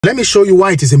Let me show you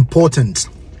why it is important.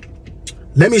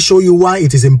 Let me show you why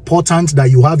it is important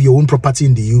that you have your own property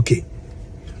in the UK.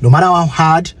 No matter how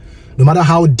hard, no matter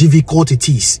how difficult it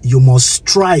is, you must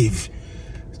strive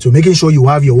to making sure you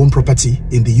have your own property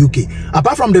in the UK.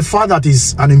 Apart from the fact that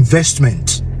it's an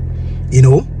investment, you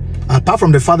know, apart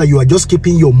from the fact that you are just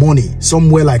keeping your money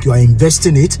somewhere, like you are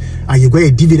investing it and you get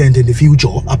a dividend in the future,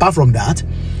 apart from that,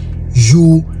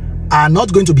 you are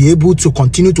not going to be able to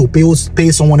continue to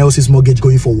pay someone else's mortgage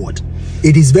going forward.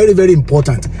 It is very, very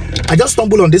important. I just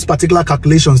stumbled on this particular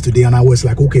calculations today and I was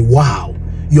like, okay, wow,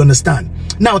 you understand?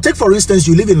 Now, take for instance,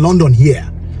 you live in London here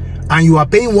and you are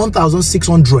paying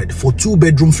 1,600 for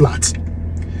 2-bedroom flats.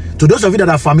 To those of you that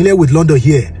are familiar with London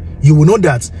here, you will know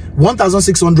that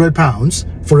 1,600 pounds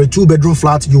for a 2-bedroom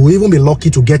flat, you will even be lucky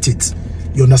to get it.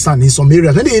 You understand? In some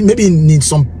areas, maybe in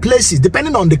some places,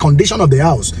 depending on the condition of the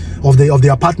house, of the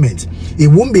apartment, it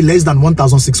won't be less than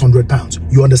 1,600 pounds.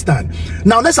 You understand?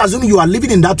 Now, let's assume you are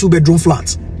living in that 2-bedroom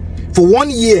flat. For 1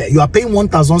 year, you are paying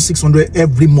 1,600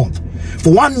 every month.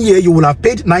 For 1 year, you will have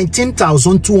paid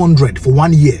 19,200 for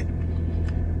 1 year.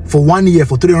 For 1 year,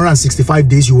 for 365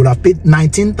 days, you will have paid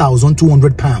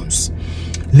 19,200 pounds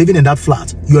living in that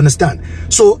flat. You understand?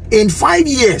 So, in 5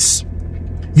 years,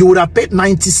 you would have paid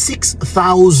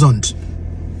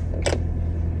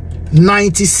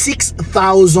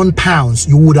 96,000 pounds.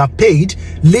 You would have paid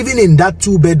living in that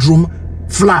 2-bedroom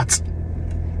flat.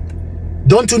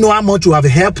 Don't you know how much you have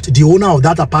helped the owner of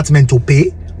that apartment to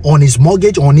pay on his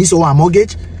mortgage, on his or her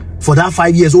mortgage for that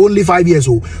 5 years, only 5 years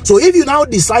old? So if you now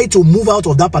decide to move out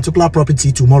of that particular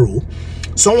property tomorrow,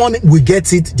 someone will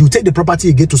get it, you take the property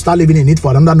again to start living in it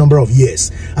for another number of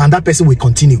years, and that person will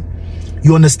continue.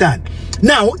 You understand?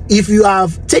 Now, if you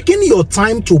have taken your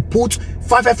time to put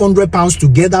 500 pounds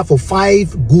together for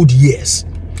 5 good years,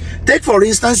 take for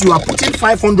instance, you are putting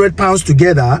 500 pounds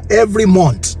together every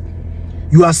month.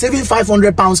 You are saving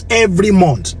 500 pounds every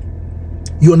month.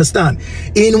 You understand?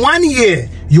 In 1 year,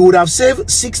 you would have saved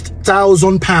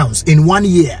 6,000 pounds in 1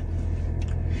 year.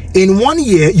 In 1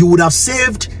 year, you would have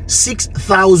saved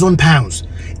 6,000 pounds.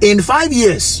 In 5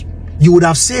 years, you would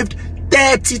have saved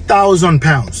 30,000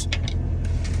 pounds.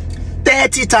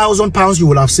 30,000 pounds you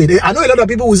will have saved. I know a lot of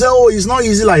people will say, oh, it's not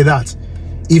easy like that.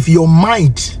 If your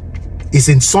mind is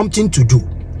in something to do,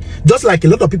 just like a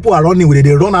lot of people are running with it,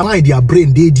 they run around their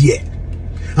brain day there.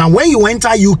 And when you enter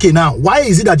UK now, why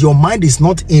is it that your mind is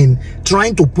not in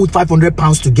trying to put 500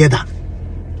 pounds together?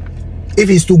 If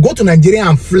it's to go to Nigeria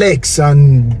and flex,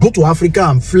 and go to Africa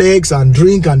and flex and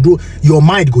drink and do, your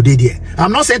mind go there.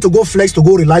 I'm not saying to go flex, to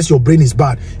go realize your brain is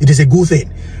bad. It is a good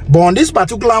thing. But on this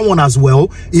particular one as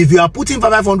well, if you are putting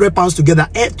 500 pounds together,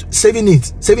 saving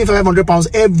 500 pounds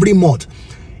every month,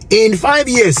 in 5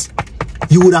 years,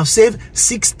 you would have saved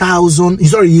 6,000.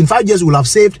 Sorry, in 5 years, you will have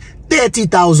saved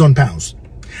 30,000 pounds.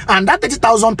 And that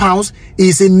 30,000 pounds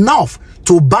is enough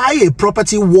to buy a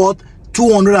property worth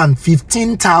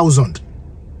 215,000.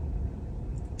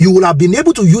 You will have been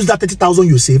able to use that 30,000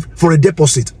 you save for a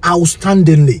deposit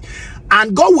outstandingly,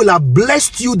 and God will have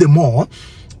blessed you the more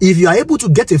if you are able to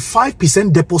get a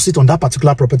 5% deposit on that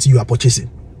particular property you are purchasing.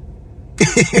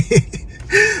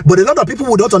 But a lot of people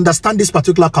will not understand this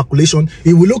particular calculation.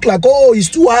 It will look like, oh, it's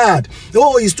too hard,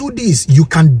 oh, it's too this. You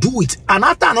can do it, and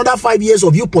after another 5 years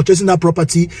of you purchasing that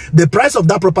property, the price of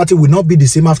that property will not be the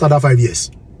same after that 5 years.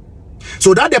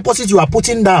 So that deposit you are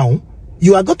putting down,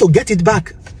 you are going to get it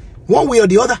back one way or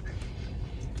the other.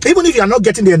 Even if you are not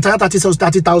getting the entire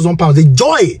 30,000 pounds, the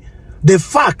joy, the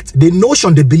fact, the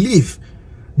notion, the belief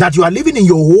that you are living in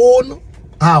your own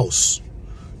house,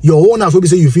 where we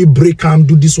say you feel break calm,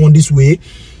 do this one this way,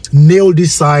 nail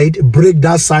this side, break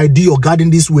that side, do your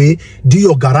garden this way, do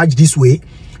your garage this way,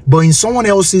 but in someone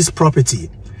else's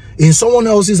property, in someone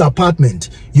else's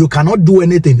apartment, you cannot do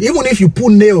anything. Even if you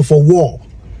put nail for wall,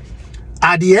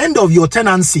 at the end of your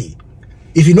tenancy,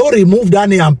 if you don't remove that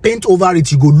nail and paint over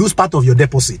it, you go lose part of your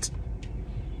deposit.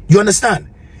 You understand?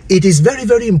 It is very,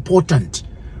 very important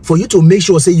for you to make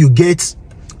sure, say, you get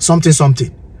something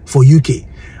for UK.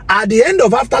 At the end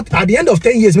of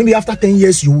 10 years, maybe after 10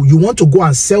 years, you want to go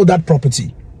and sell that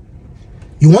property.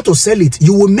 You want to sell it.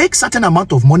 You will make certain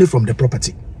amount of money from the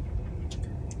property.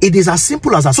 It is as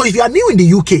simple as that. So if you are new in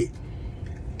the UK,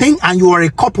 and you are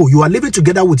a couple, you are living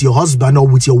together with your husband or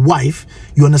with your wife,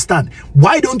 you understand?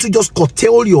 Why don't you just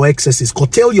curtail your excesses,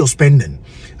 curtail your spending,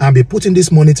 and be putting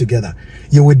this money together?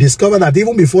 You will discover that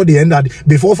even before the end,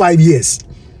 before 5 years,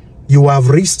 you have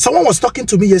reached. Someone was talking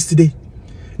to me yesterday.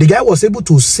 The guy was able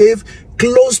to save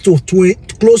close to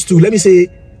let me say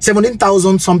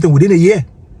 17,000 something within a year.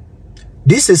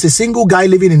 This is a single guy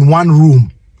living in one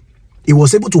room. He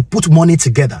was able to put money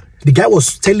together. The guy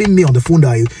was telling me on the phone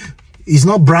that he's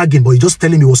not bragging, but he's just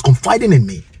telling me, he was confiding in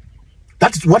me.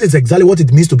 That is what is exactly what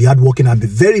it means to be hardworking and be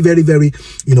very, very, very,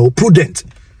 you know, prudent.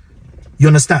 You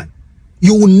understand?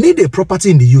 You will need a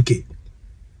property in the UK.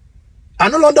 I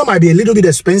know London might be a little bit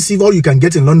expensive. All you can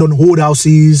get in London, old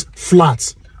houses,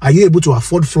 flats. Are you able to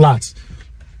afford flats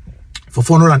for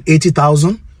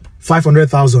 480,000,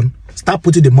 500,000? Start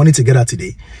putting the money together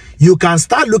today. You can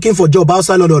start looking for job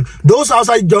outside London. Those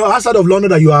outside of London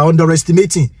that you are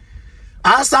underestimating.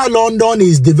 Outside London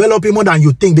is developing more than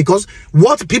you think, because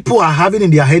what people are having in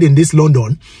their head in this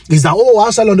London is that, oh,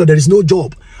 outside London there is no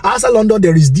job. Outside London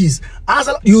there is this.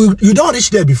 Outside, you don't reach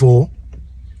there before.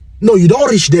 No, you don't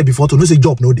reach there before to know say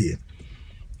job no there.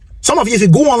 Some of you, if you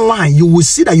go online, you will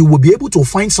see that you will be able to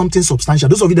find something substantial.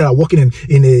 Those of you that are working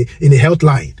in a health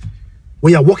line.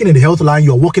 When you are working in the health line,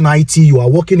 you are working IT, you are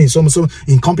working in some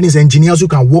in companies, engineers who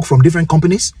can work from different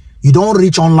companies. You don't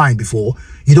reach online before.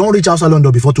 You don't reach outside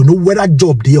London before to know whether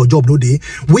job day or job no day.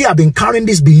 We have been carrying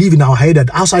this belief in our head that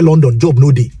outside London, job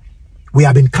no day. We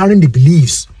have been carrying the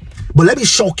beliefs. But let me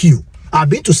shock you.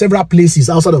 I've been to several places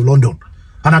outside of London.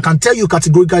 And I can tell you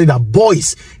categorically that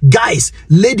boys, guys,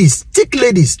 ladies, thick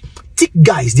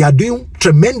guys, they are doing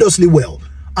tremendously well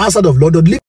outside of London.